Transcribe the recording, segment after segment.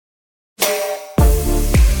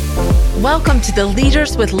Welcome to the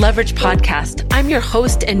Leaders with Leverage podcast. I'm your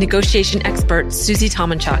host and negotiation expert, Susie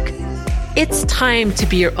Tomanchuk. It's time to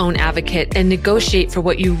be your own advocate and negotiate for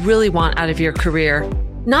what you really want out of your career.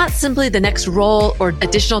 Not simply the next role or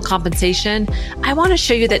additional compensation. I want to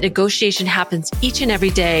show you that negotiation happens each and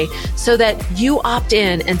every day so that you opt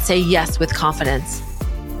in and say yes with confidence.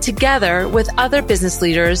 Together with other business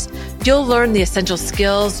leaders, you'll learn the essential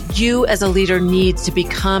skills you as a leader need to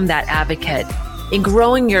become that advocate in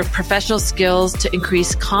growing your professional skills to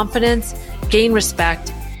increase confidence, gain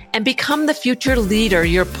respect, and become the future leader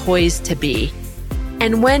you're poised to be.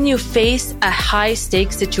 And when you face a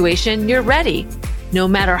high-stakes situation, you're ready, no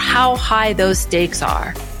matter how high those stakes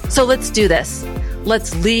are. So let's do this.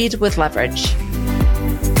 Let's lead with leverage.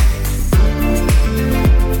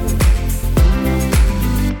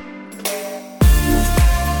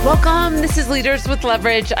 Welcome. This is Leaders with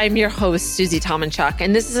Leverage. I'm your host, Susie Tomanchuk,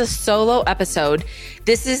 and this is a solo episode.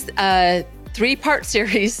 This is a 3-part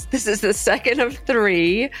series. This is the second of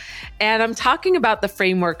 3, and I'm talking about the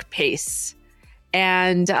framework PACE.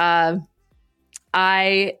 And let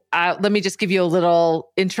me just give you a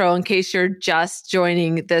little intro in case you're just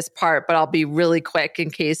joining this part, but I'll be really quick in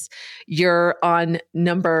case you're on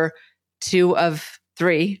number 2 of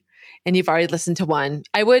 3. And you've already listened to 1.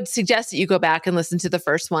 I would suggest that you go back and listen to the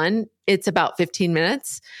first one. It's about 15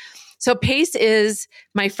 minutes. So PACE is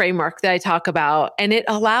my framework that I talk about, and it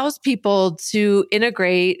allows people to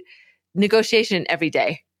integrate negotiation every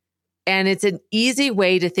day. And it's an easy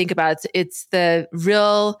way to think about it. It's the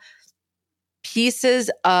real pieces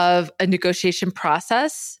of a negotiation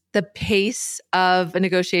process, the pace of a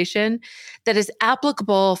negotiation that is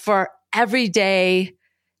applicable for everyday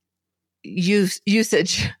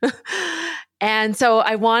usage. And so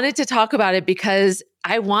I wanted to talk about it because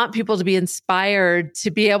I want people to be inspired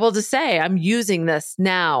to be able to say, I'm using this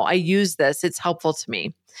now. I use this. It's helpful to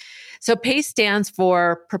me. So PACE stands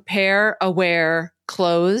for prepare, aware,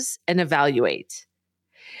 close, and evaluate.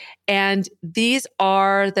 And these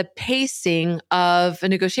are the pacing of a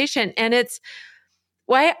negotiation. And it's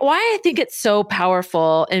why I think it's so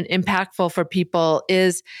powerful and impactful for people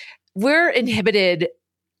is we're inhibited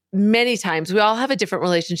many times. We all have a different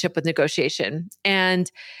relationship with negotiation.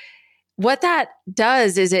 And what that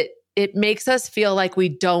does is it makes us feel like we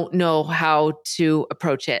don't know how to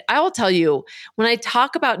approach it. I will tell you, when I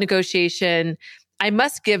talk about negotiation, I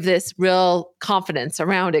must give this real confidence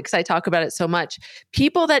around it because I talk about it so much.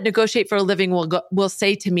 People that negotiate for a living will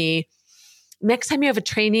say to me, next time you have a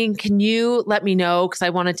training, can you let me know because I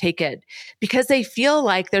want to take it? Because they feel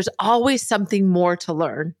like there's always something more to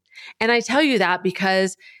learn. And I tell you that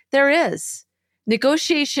because there is.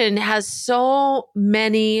 Negotiation has so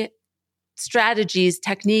many strategies,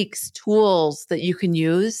 techniques, tools that you can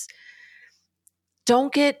use.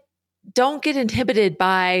 Don't get inhibited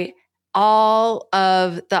by all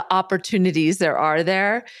of the opportunities there are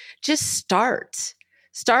there. Just start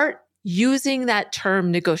using that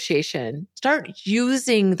term negotiation. Start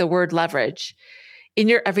using the word leverage in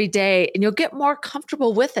your everyday, and you'll get more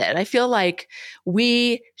comfortable with it. I feel like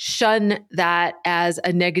we shun that as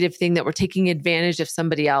a negative thing, that we're taking advantage of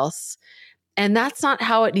somebody else. And that's not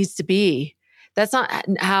how it needs to be. That's not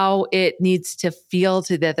how it needs to feel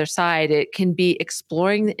to the other side. It can be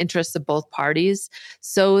exploring the interests of both parties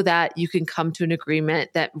so that you can come to an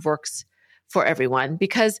agreement that works for everyone.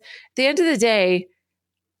 Because at the end of the day,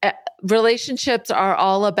 relationships are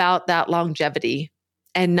all about that longevity.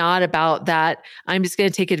 And not about that, I'm just going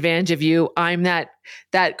to take advantage of you. I'm that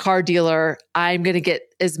car dealer. I'm going to get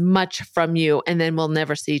as much from you and then we'll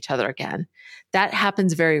never see each other again. That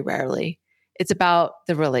happens very rarely. It's about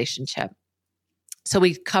the relationship. So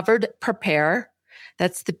we covered prepare.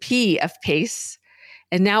 That's the P of PACE.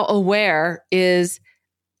 And now aware is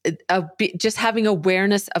just having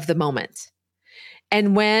awareness of the moment.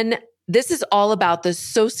 And when this is all about the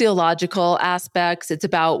sociological aspects. It's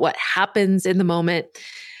about what happens in the moment.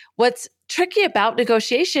 What's tricky about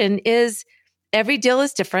negotiation is every deal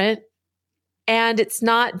is different. And it's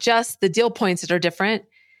not just the deal points that are different.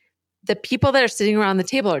 The people that are sitting around the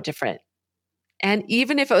table are different. And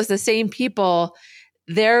even if it was the same people,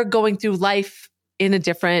 they're going through life in a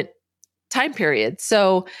different time period.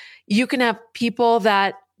 So you can have people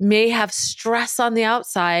that may have stress on the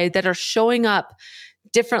outside that are showing up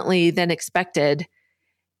differently than expected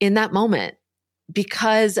in that moment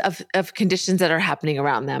because of conditions that are happening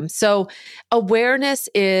around them. So awareness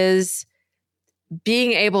is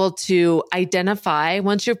being able to identify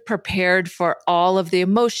once you've prepared for all of the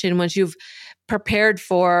emotion, once you've prepared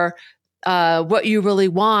for what you really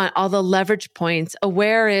want, all the leverage points.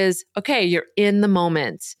 Aware is, okay, you're in the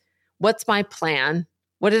moment. What's my plan?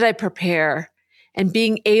 What did I prepare? and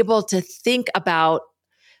being able to think about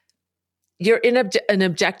you're in an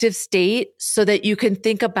objective state so that you can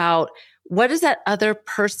think about what does that other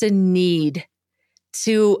person need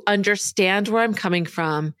to understand where I'm coming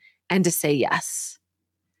from and to say yes.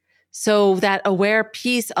 So that aware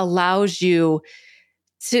piece allows you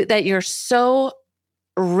to, that you're so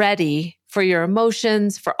ready for your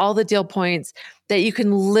emotions, for all the deal points, that you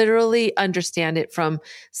can literally understand it from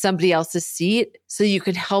somebody else's seat so you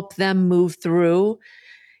can help them move through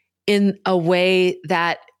in a way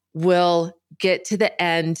that will get to the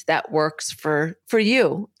end that works for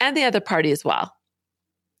you and the other party as well.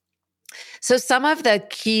 So some of the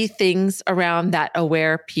key things around that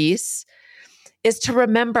aware piece is to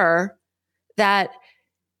remember that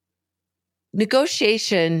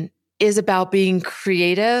negotiation is about being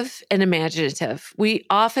creative and imaginative. We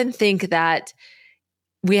often think that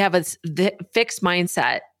we have a fixed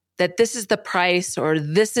mindset that this is the price or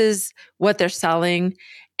this is what they're selling,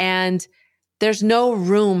 and there's no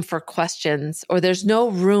room for questions or there's no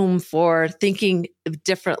room for thinking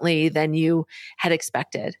differently than you had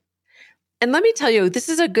expected. And let me tell you, this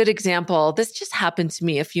is a good example. This just happened to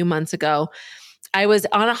me a few months ago. I was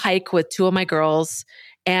on a hike with two of my girls,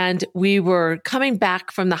 and we were coming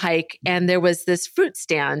back from the hike, and there was this fruit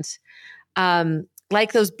stand,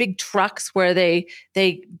 like those big trucks where they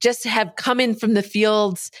just have come in from the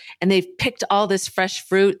fields and they've picked all this fresh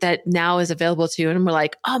fruit that now is available to you. And we're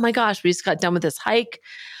like, oh my gosh, we just got done with this hike.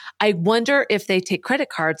 I wonder if they take credit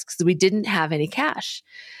cards because we didn't have any cash.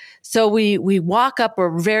 So we walk up,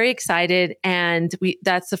 we're very excited. And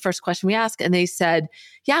that's the first question we ask. And they said,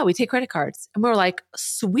 yeah, we take credit cards. And we're like,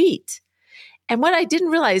 sweet. And what I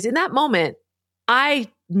didn't realize in that moment, I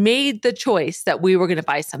made the choice that we were going to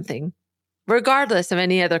buy something regardless of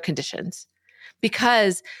any other conditions,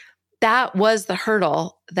 because that was the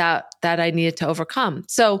hurdle that I needed to overcome.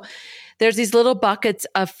 So there's these little buckets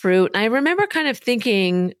of fruit. And I remember kind of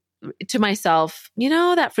thinking to myself,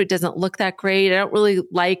 that fruit doesn't look that great. I don't really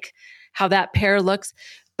like how that pear looks.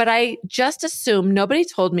 But I just assumed, nobody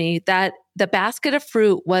told me that the basket of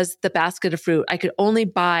fruit was the basket of fruit. I could only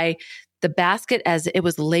buy the basket as it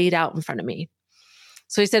was laid out in front of me.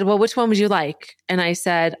 So he said, well, which one would you like? And I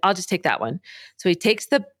said, I'll just take that one. So he takes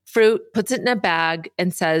the fruit, puts it in a bag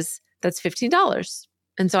and says, that's $15.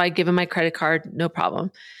 And so I give him my credit card, no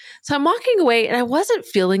problem. So I'm walking away and I wasn't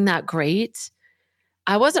feeling that great.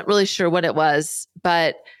 I wasn't really sure what it was,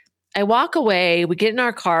 but I walk away, we get in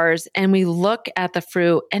our cars and we look at the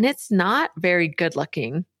fruit and it's not very good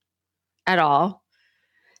looking at all.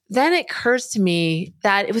 Then it occurs to me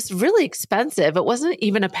that it was really expensive. It wasn't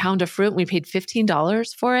even a pound of fruit. We paid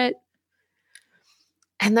 $15 for it.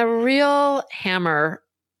 And the real hammer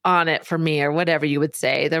on it for me, or whatever you would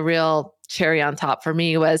say, the real cherry on top for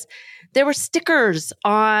me was there were stickers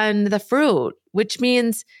on the fruit, which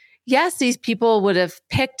means, yes, these people would have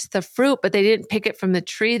picked the fruit, but they didn't pick it from the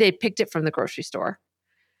tree. They picked it from the grocery store.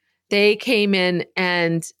 They came in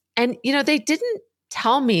and they didn't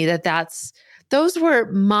tell me those were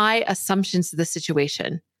my assumptions of the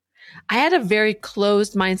situation. I had a very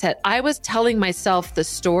closed mindset. I was telling myself the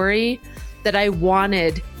story that I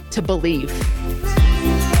wanted to believe.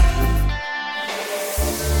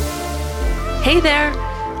 Hey there.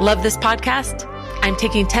 Love this podcast? I'm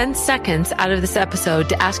taking 10 seconds out of this episode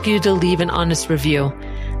to ask you to leave an honest review.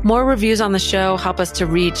 More reviews on the show help us to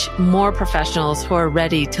reach more professionals who are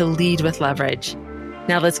ready to lead with leverage.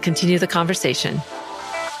 Now let's continue the conversation.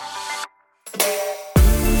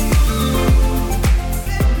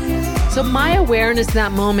 So my awareness in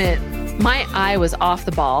that moment, my eye was off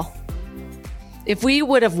the ball. If we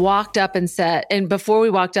would have walked up and said, and before we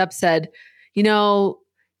walked up said,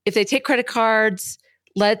 if they take credit cards,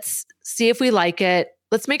 let's see if we like it.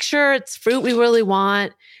 Let's make sure it's fruit we really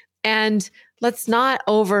want. And let's not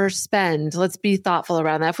overspend. Let's be thoughtful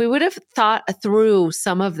around that. If we would have thought through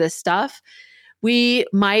some of this stuff, we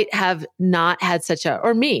might have not had such a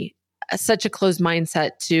closed mindset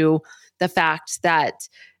to the fact that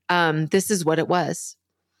this is what it was.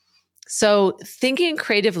 So thinking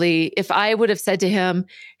creatively, if I would have said to him,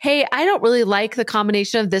 hey, I don't really like the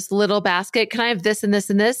combination of this little basket. Can I have this and this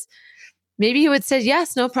and this? Maybe he would say,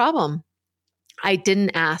 yes, no problem. I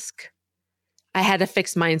didn't ask. I had a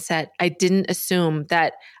fixed mindset. I didn't assume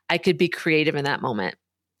that I could be creative in that moment.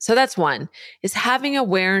 So that's one, is having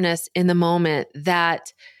awareness in the moment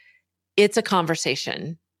that it's a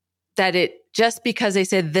conversation, that it just because they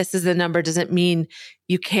said this is the number doesn't mean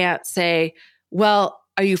you can't say, well,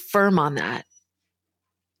 are you firm on that?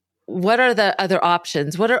 What are the other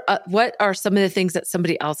options? What are some of the things that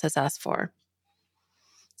somebody else has asked for?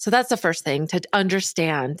 So that's the first thing, to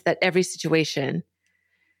understand that every situation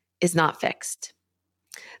is not fixed.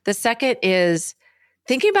 The second is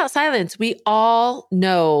thinking about silence. We all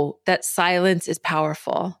know that silence is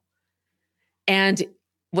powerful. And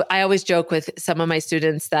I always joke with some of my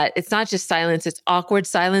students that it's not just silence, it's awkward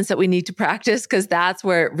silence that we need to practice because that's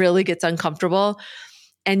where it really gets uncomfortable.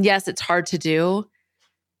 And yes, it's hard to do,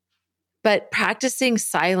 but practicing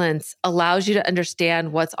silence allows you to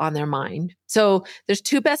understand what's on their mind. So there's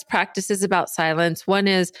two best practices about silence. One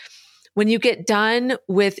is when you get done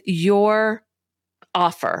with your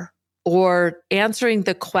offer or answering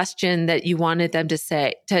the question that you wanted them to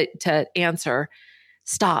say, to answer,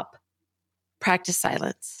 stop. Practice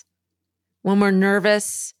silence. When we're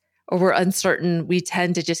nervous or we're uncertain, we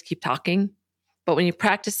tend to just keep talking. But when you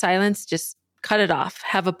practice silence, just cut it off.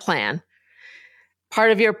 Have a plan.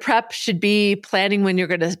 Part of your prep should be planning when you're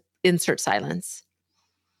going to insert silence.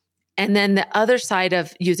 And then the other side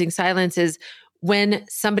of using silence is when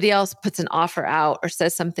somebody else puts an offer out or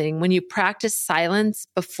says something, when you practice silence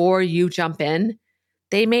before you jump in,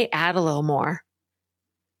 they may add a little more.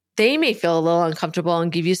 They may feel a little uncomfortable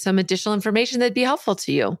and give you some additional information that'd be helpful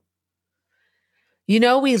to you.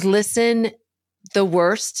 We listen the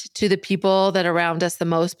worst to the people that are around us the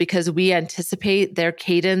most because we anticipate their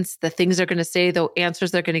cadence, the things they're going to say, the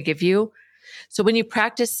answers they're going to give you. So when you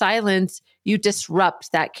practice silence, you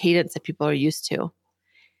disrupt that cadence that people are used to.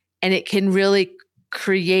 And it can really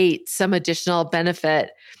create some additional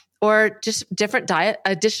benefit or just different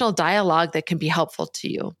additional dialogue that can be helpful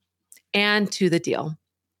to you and to the deal.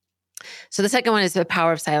 So the second one is the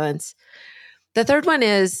power of silence. The third one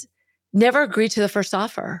is never agree to the first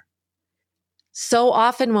offer. So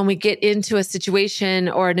often when we get into a situation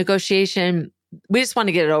or a negotiation, we just want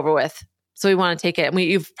to get it over with. So we want to take it. And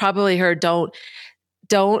you've probably heard, don't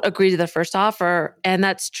agree to the first offer. And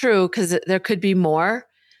that's true because there could be more.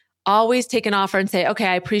 Always take an offer and say, okay,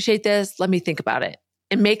 I appreciate this. Let me think about it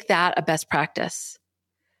and make that a best practice.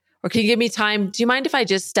 Or can you give me time? Do you mind if I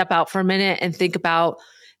just step out for a minute and think about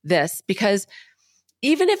this? Because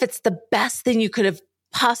even if it's the best thing you could have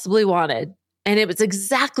possibly wanted, and it was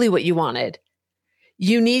exactly what you wanted,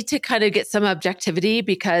 you need to kind of get some objectivity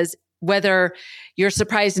because whether you're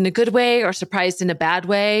surprised in a good way or surprised in a bad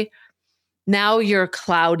way, now you're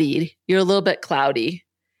cloudy. You're a little bit cloudy.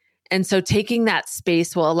 And so taking that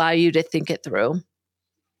space will allow you to think it through.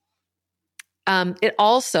 It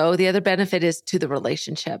also, the other benefit is to the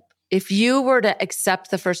relationship. If you were to accept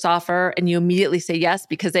the first offer and you immediately say yes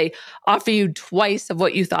because they offer you twice of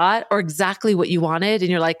what you thought or exactly what you wanted, and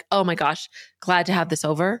you're like, oh my gosh, glad to have this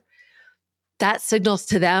over, that signals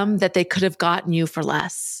to them that they could have gotten you for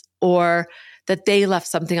less or that they left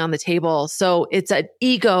something on the table. So it's an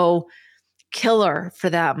ego killer for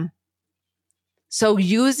them. So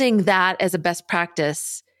using that as a best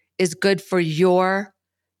practice is good for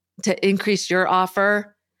to increase your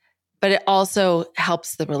offer, but it also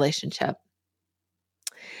helps the relationship.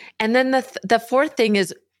 And then the fourth thing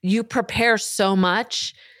is you prepare so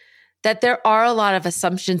much that there are a lot of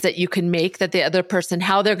assumptions that you can make that the other person,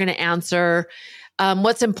 how they're going to answer,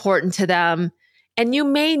 what's important to them. And you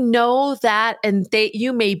may know that and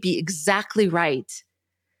you may be exactly right,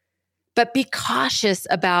 but be cautious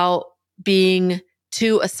about being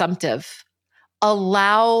too assumptive.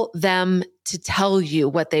 Allow them to tell you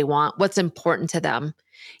what they want, what's important to them,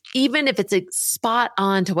 even if it's spot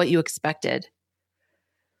on to what you expected.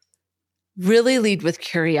 Really lead with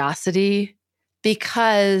curiosity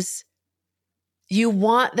because you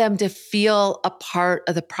want them to feel a part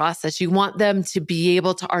of the process. You want them to be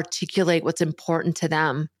able to articulate what's important to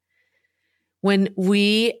them. When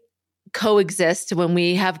we coexist, when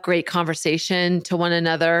we have great conversation to one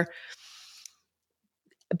another,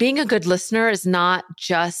 being a good listener is not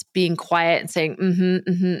just being quiet and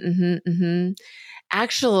saying,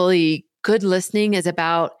 Actually, good listening is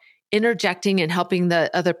about interjecting and helping the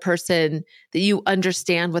other person that you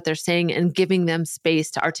understand what they're saying and giving them space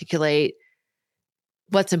to articulate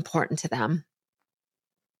what's important to them.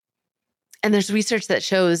 And there's research that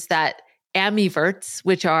shows that ambiverts,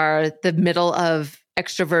 which are the middle of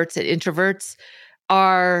extroverts and introverts,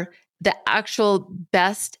 are the actual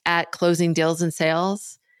best at closing deals and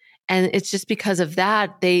sales. And it's just because of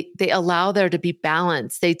that, they allow there to be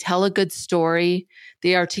balance. They tell a good story.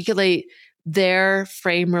 They articulate their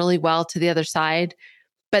frame really well to the other side,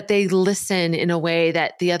 but they listen in a way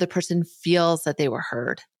that the other person feels that they were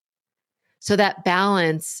heard. So that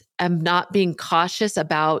balance of not being cautious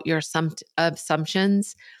about your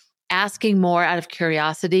assumptions, asking more out of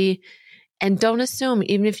curiosity, and don't assume,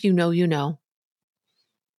 even if you know.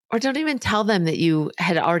 Or don't even tell them that you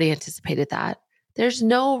had already anticipated that. There's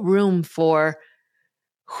no room for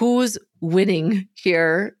who's winning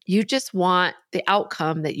here. You just want the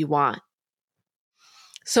outcome that you want.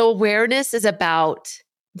 So awareness is about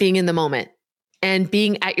being in the moment and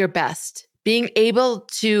being at your best, being able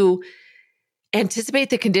to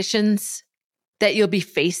anticipate the conditions that you'll be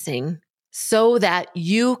facing so that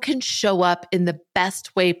you can show up in the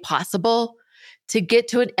best way possible to get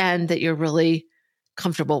to an end that you're really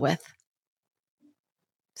comfortable with.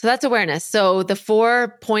 So that's awareness. So the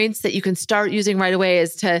 4 points that you can start using right away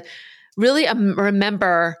is to really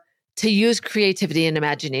remember to use creativity and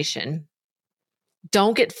imagination.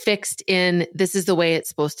 Don't get fixed in this is the way it's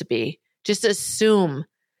supposed to be. Just assume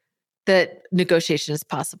that negotiation is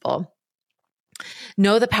possible.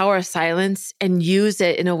 Know the power of silence and use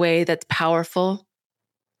it in a way that's powerful.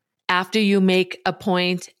 After you make a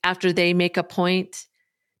point, after they make a point,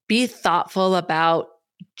 be thoughtful about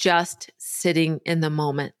just sitting in the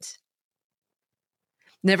moment.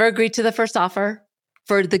 Never agree to the first offer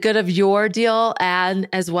for the good of your deal and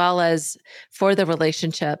as well as for the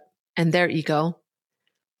relationship and their ego.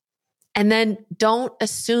 And then don't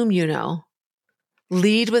assume you know.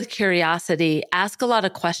 Lead with curiosity, ask a lot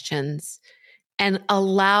of questions, and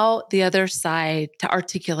allow the other side to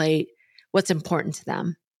articulate what's important to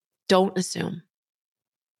them. Don't assume.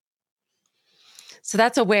 So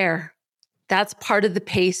that's aware. That's part of the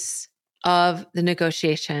pace of the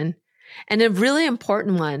negotiation. And a really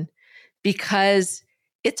important one because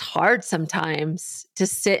it's hard sometimes to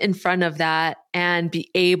sit in front of that and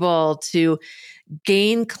be able to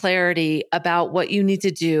gain clarity about what you need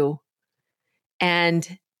to do.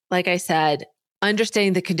 And like I said,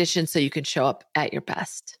 understanding the conditions so you can show up at your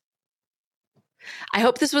best. I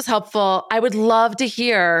hope this was helpful. I would love to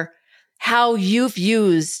hear how you've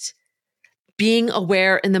used being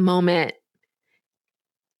aware in the moment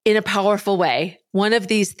in a powerful way. One of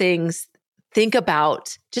these things, think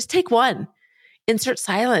about, just take one, insert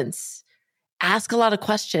silence, ask a lot of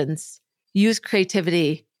questions, use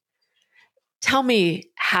creativity. Tell me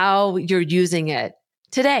how you're using it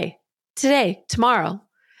today, tomorrow.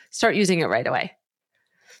 Start using it right away.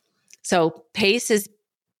 So PACE is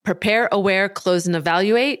prepare, aware, close, and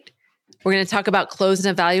evaluate. We're going to talk about close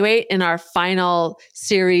and evaluate in our final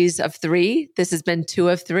series of 3. This has been 2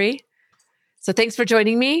 of 3. So thanks for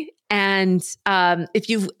joining me. And if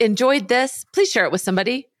you've enjoyed this, please share it with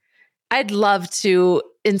somebody. I'd love to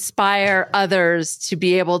inspire others to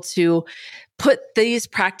be able to put these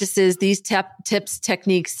practices, these tips,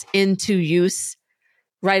 techniques into use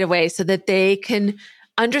right away so that they can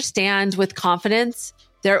understand with confidence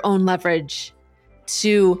their own leverage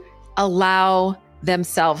to allow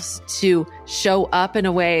themselves to show up in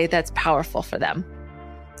a way that's powerful for them.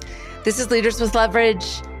 This is Leaders with Leverage.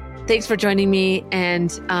 Thanks for joining me,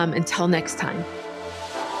 and until next time.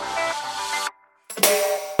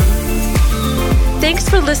 Thanks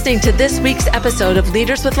for listening to this week's episode of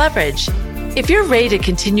Leaders with Leverage. If you're ready to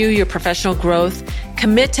continue your professional growth,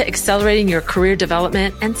 commit to accelerating your career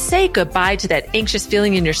development, and say goodbye to that anxious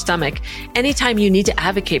feeling in your stomach anytime you need to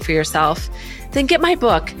advocate for yourself, then get my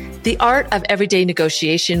book, The Art of Everyday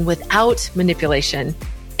Negotiation Without Manipulation.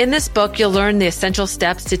 In this book, you'll learn the essential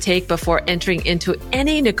steps to take before entering into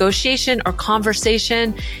any negotiation or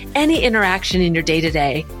conversation, any interaction in your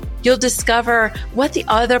day-to-day. You'll discover what the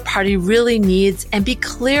other party really needs and be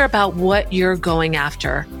clear about what you're going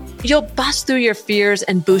after. You'll bust through your fears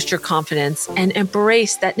and boost your confidence and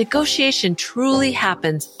embrace that negotiation truly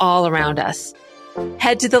happens all around us.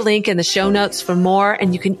 Head to the link in the show notes for more,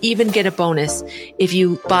 and you can even get a bonus if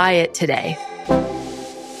you buy it today.